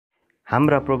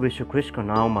हाम्रा प्रभु यीशु ख्रीष्टको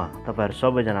नाउँमा तपाईहरु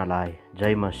सबैजनालाई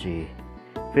जय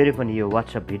मसीह। फेरि पनि यो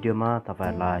व्हाट्सएप भिडियोमा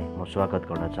तपाईहरुलाई म स्वागत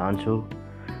गर्न चाहन्छु।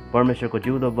 परमेश्वरको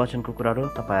जिउँदो वचनको कुराहरू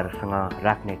तपाईहरुसँग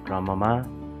राख्ने क्रममा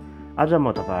आज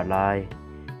म तपाईहरुलाई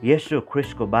यीशु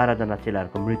ख्रीष्टको 12 जना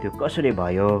चेलाहरूको मृत्यु कसरी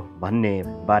भयो भन्ने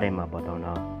बारेमा बताउन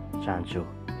चाहन्छु।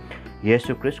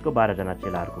 यीशु ख्रीष्टको 12 जना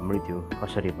चेलाहरूको मृत्यु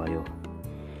कसरी भयो।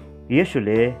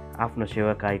 येशूले आफ्नो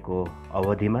सेवाकाईको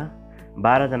अवधिमा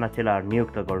 12 जना चेलाहरू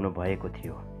नियुक्त गर्नुभएको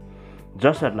थियो,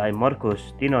 जसहरूलाई मर्कुस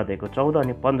 3 अध्यायको 14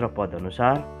 अनि 15 पद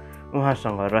अनुसार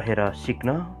उहाँसँग रहेर सिक्न,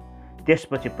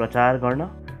 त्यसपछि प्रचार गर्न,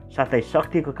 साथै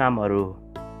शक्तिको कामहरू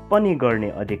पनि गर्ने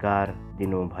अधिकार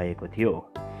दिनुभएको थियो।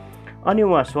 अनि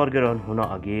उहाँ स्वर्गरोहण हुन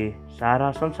अघि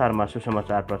सारा संसारमा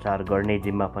सुसमाचार प्रचार गर्ने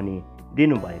जिम्मा पनि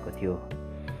दिनुभएको थियो।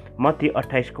 मत्ती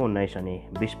 28को 19 अनि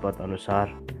 20 पद अनुसार,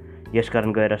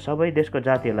 यसकारण गएर सबै देशको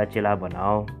जातिहरूलाई चेला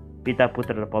बनाऊ, पिता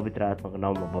पुत्र र पवित्र आत्माको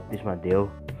नाउँमा बप्तिस्मा देऊ।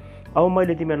 अब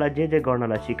मैले तिमीहरूलाई जे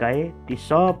गर्नलाई सिकाएँ ती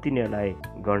सब तिनीहरूलाई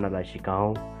गर्नलाई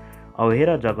सिकाऊ। अब हेर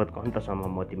जगतको अन्तसम्म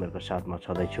म तिमीहरूको साथमा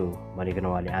छँदैछु भनिकन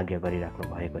उहाँले आज्ञा गरिराख्नु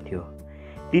भएको थियो।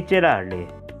 ती चेलाहरूले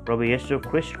प्रभु येशू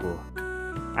ख्रीष्टको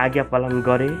आज्ञा पालन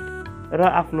गरे र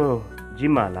आफ्नो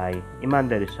जिम्मालाई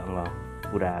इमानदारीसँग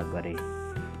पुरा गरे।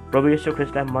 प्रभु येशू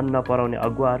ख्रीष्टलाई मन नपराउने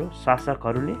अगुवाहरू,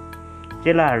 शासकहरूले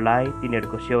चेलाहरूलाई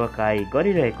तिनीहरूको सेवाकाई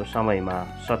गरिरहेको समयमा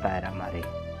सताएर मारे।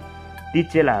 ती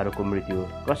चेलाहरूको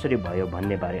मृत्यु कसरी भयो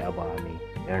भन्ने बारे अब हामी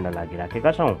हेर्न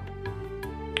लागिराखेका छौँ।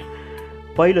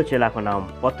 पहिलो चेलाको नाम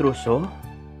पत्रुस हो।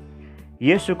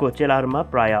 येशूको चेलाहरूमा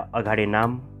प्राय अगाडि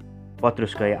नाम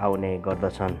पत्रुसकै आउने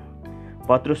गर्दछन्।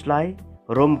 पत्रुसलाई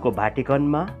रोमको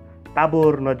भाटिकनमा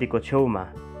ताबोर नदीको छेउमा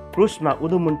क्रुसमा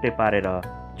उदुमुन्टे पारेर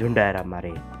झुन्डाएर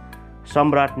मारे।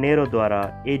 सम्राट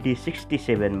नेरोद्वारा AD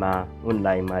 67 मा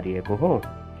उनलाई मारिएको हो।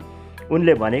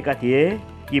 उनले भनेका थिए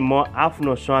कि म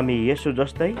आफ्नो स्वामी येशू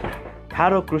जस्तै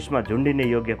ठाडो क्रुसमा झुन्डिने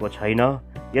योग्यको छैन,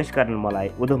 यसकारण मलाई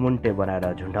उदुमुन्टे बनाएर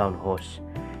झुन्डाउनुहोस्।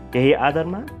 त्यही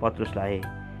आधारमा पत्रुसलाई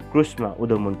क्रुसमा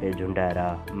उदुमुन्टे झुन्डाएर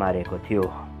मारेको थियो।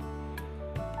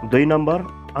 2 नम्बर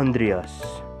अन्द्रियस।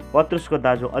 पत्रुसको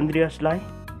दाजु अन्द्रियसलाई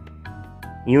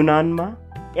युनानमा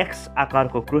X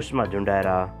आकारको क्रुसमा झुन्डाएर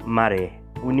मारे।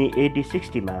 उनी AD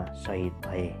 60 मा शहीद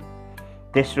भए।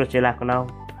 तेस्रो चेलाको नाम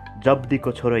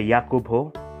जब्दीको छोरो याकुब हो।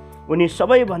 उनी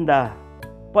सबैभन्दा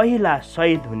पहिला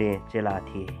शहीद हुने चेला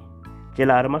थिए।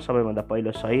 चेलाहरूमा सबैभन्दा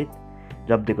पहिलो शहीद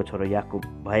जब्दीको छोरो याकुब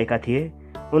भएका थिए।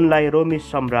 उनलाई रोमी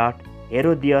सम्राट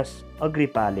हेरोदियस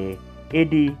अग्रिपाले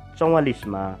AD 44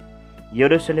 मा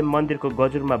यरुसलेम मन्दिरको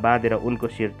गजुरमा बाँधेर उनको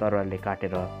शिर तरवारले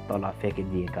काटेर तल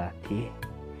फ्याँकिदिएका थिए।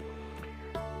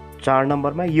 4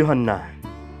 नम्बरमा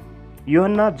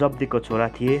यूहन्ना जब्दीको छोरा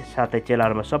थिए, साथै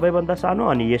चेलाहरूमा सबैभन्दा सानो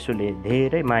अनि येशूले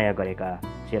धेरै माया गरेका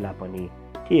चेला पनि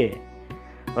थिए।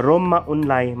 रोममा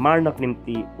उनलाई मार्नको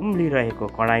निम्ति उम्लिरहेको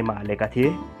कडाईमा हालेका थिए,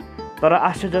 तर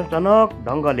आश्चर्यजनक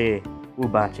ढङ्गले ऊ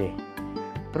बाँचे।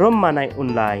 रोममा नै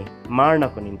उनलाई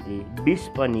मार्नको निम्ति विष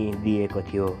पनि दिएको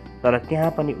थियो, तर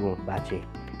त्यहाँ पनि ऊ बाँचे।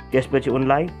 त्यसपछि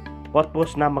उनलाई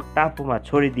पत्मोस नामक टापुमा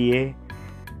छोडिदिए,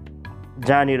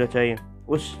 जहाँनिर चाहिँ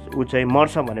ऊ चाहिँ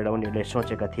मर्छ भनेर उनीहरूले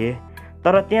सोचेका थिए,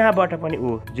 तर त्यहाँबाट पनि ऊ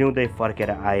जिउँदै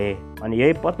फर्केर आए। अनि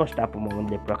यही पत्मोस टापुमा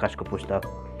उनले प्रकाशको पुस्तक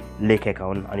लेखेका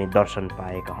हुन् अनि दर्शन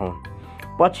पाएका हुन्।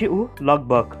 पछि ऊ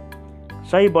लगभग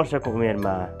 100 वर्षको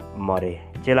उमेरमा मरे।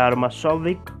 चेलाहरूमा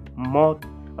स्वाभाविक मौत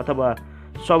अथवा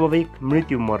स्वाभाविक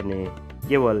मृत्यु मर्ने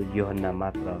केवल यूहन्ना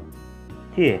मात्र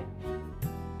थिए।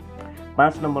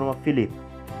 5 नम्बरमा फिलिप।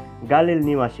 गालिल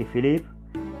निवासी फिलिप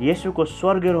येशूको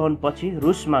स्वर्गरोहण पछि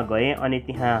रुसमा गए अनि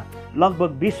त्यहाँ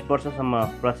लगभग 20 वर्षसम्म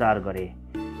प्रचार गरे।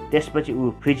 त्यसपछि ऊ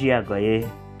फ्रिजिया गए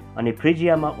अनि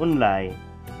फ्रिजियामा उनलाई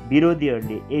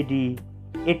विरोधीहरूले AD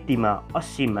 80 मा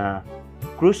 80 मा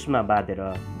क्रुसमा बाँधेर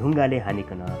ढुङ्गाले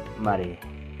हानिकन मारे।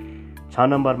 6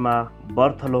 नम्बरमा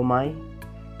बर्थोलोमाई।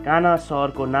 काना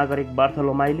सहरको नागरिक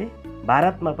बर्थोलोमाईले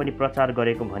भारतमा पनि प्रचार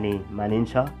गरेको भनी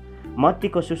मानिन्छ।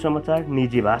 मत्तीको सुसमाचार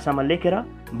निजी भाषामा लेखेर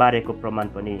बारेको प्रमाण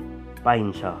पनि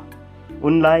पाइन्छ।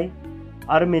 उनलाई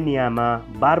अर्मेनियामा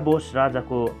बारबोस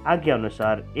राजाको आज्ञा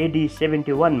अनुसार AD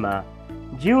 71 मा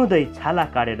जिउँदै छाला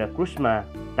काटेर क्रुसमा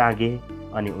टाँगे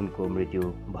अनि उनको मृत्यु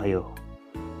भयो।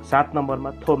 7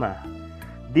 नम्बरमा थोमा।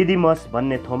 दिदिमस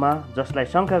भन्ने थोमा, जसलाई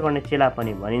शङ्का गर्ने चेला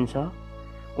पनि भनिन्छ।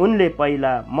 उनले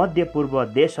पहिला मध्य पूर्व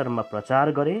देशहरूमा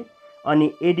प्रचार गरे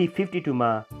अनि AD 52 मा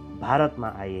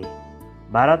भारतमा आए।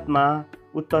 भारतमा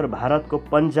उत्तर भारतको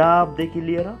पन्जाबदेखि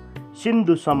लिएर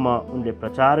सिन्धुसम्म उनले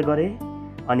प्रचार गरे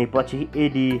अनि पछि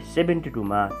AD 72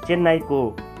 मा चेन्नाईको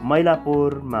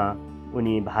मैलापुरमा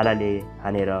उनी भालाले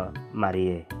हानेर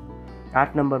मारिए।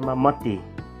 8 नम्बरमा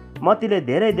मत्तीले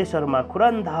धेरै देशहरूमा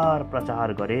खुरन्धार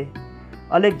प्रचार गरे।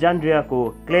 अलेक्जान्ड्रियाको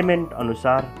क्लेमेन्ट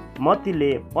अनुसार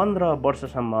मत्तीले 15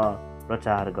 वर्षसम्म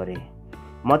प्रचार गरे।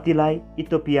 मत्तीलाई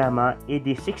इथियोपियामा AD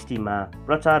 60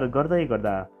 प्रचार गर्दै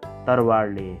गर्दा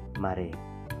तरवारले मारे।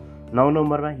 9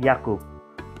 नम्बरमा याकुब।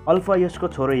 अल्फयसको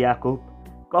छोरो याकुब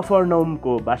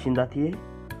कफरनहुमको बासिन्दा थिए।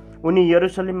 उनी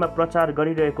यरुसलेममा प्रचार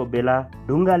गरिरहेको बेला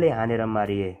ढुङ्गाले हानेर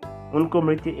मारिए। उनको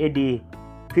मृत्यु AD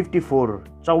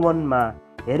 54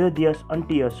 हेरोदियस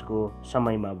अन्टियसको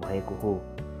समयमा भएको हो।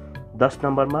 10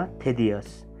 नम्बरमा थेदियस।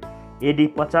 AD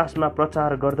 50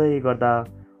 प्रचार गर्दै गर्दा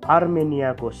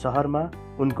आर्मेनियाको सहरमा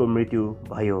उनको मृत्यु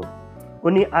भयो।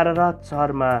 उनी आरारात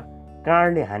सहरमा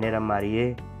काँडले हानेर मारिए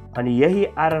अनि यही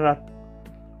आरारात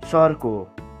सहरको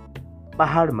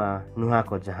पहाडमा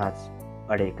नुहाको जहाज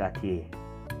अडेका थिए।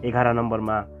 11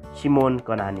 नम्बरमा सिमोन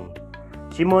कनानी।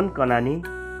 सिमोन कनानी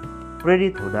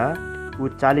प्रेरित हुँदा ऊ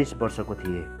 40 वर्षको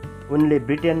थिए। उनले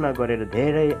ब्रिटेनमा गएर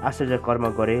धेरै आश्चर्य कर्म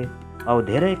गरे औ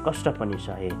धेरै कष्ट पनि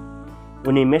सहे।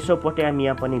 उनी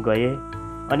मेसोपोटामिया पनि गए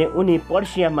अनि उनी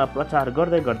पर्सियामा प्रचार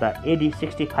गर्दै गर्दा AD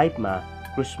 65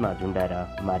 क्रुसमा झुन्डाएर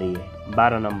मारिए।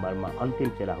 12 नम्बरमा अन्तिम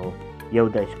चेला हो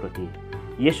यहुदा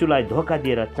इस्करियोती। येशूलाई धोका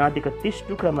दिएर चाँदीको 30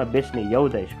 टुक्रामा बेच्ने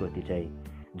यहुदा इस्करियोती चाहिँ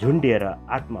झुन्डिएर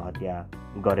आत्महत्या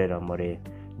गरेर मरे,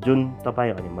 जुन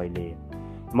तपाईँ अनि मैले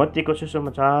मत्तीको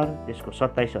सुसमाचार त्यसको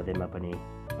 27 अध्यायमा पनि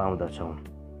पाउँदछौँ।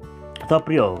 त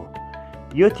प्रिय हो,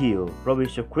 यो थियो प्रभु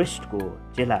यीशु ख्रीष्टको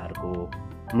चेलाहरूको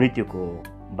मृत्युको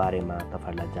बारेमा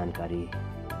तपाईँहरूलाई जानकारी।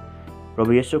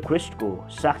 प्रभु यीशु ख्रीष्टको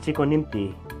साक्षीको निम्ति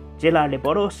चेलाहरूले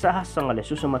बडो साहससँगले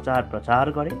सुसमाचार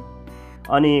प्रचार गरे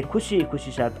अनि खुसी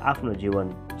खुसी साथ आफ्नो जीवन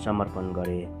समर्पण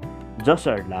गरे,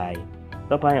 जसहरूलाई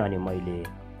तपाईँ अनि मैले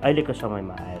अहिलेको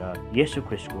समयमा आएर येशू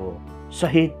ख्रीष्टको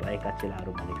शहीद भएका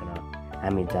चेलाहरू भनिकन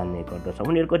हामी जान्ने गर्दछौँ।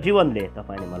 उनीहरूको जीवनले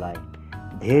तपाईँले मलाई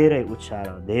धेरै उत्साह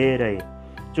र धेरै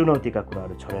चुनौतीका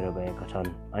कुराहरू छोडेर गएका छन्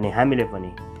अनि हामीले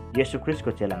पनि येशू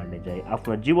ख्रीष्टको चेलाहरूले चाहिँ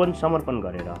आफ्नो जीवन समर्पण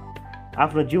गरेर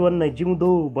आफ्नो जीवन नै जिउँदो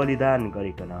बलिदान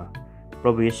गरिकन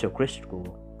प्रभु येशू ख्रीष्टको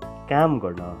काम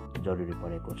गर्न जरुरी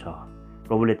परेको छ।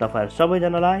 प्रभुले तपाईहरु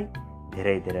सबैजनालाई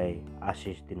धेरै धेरै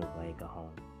आशिष दिनुभएका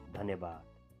हुन्। धन्यवाद।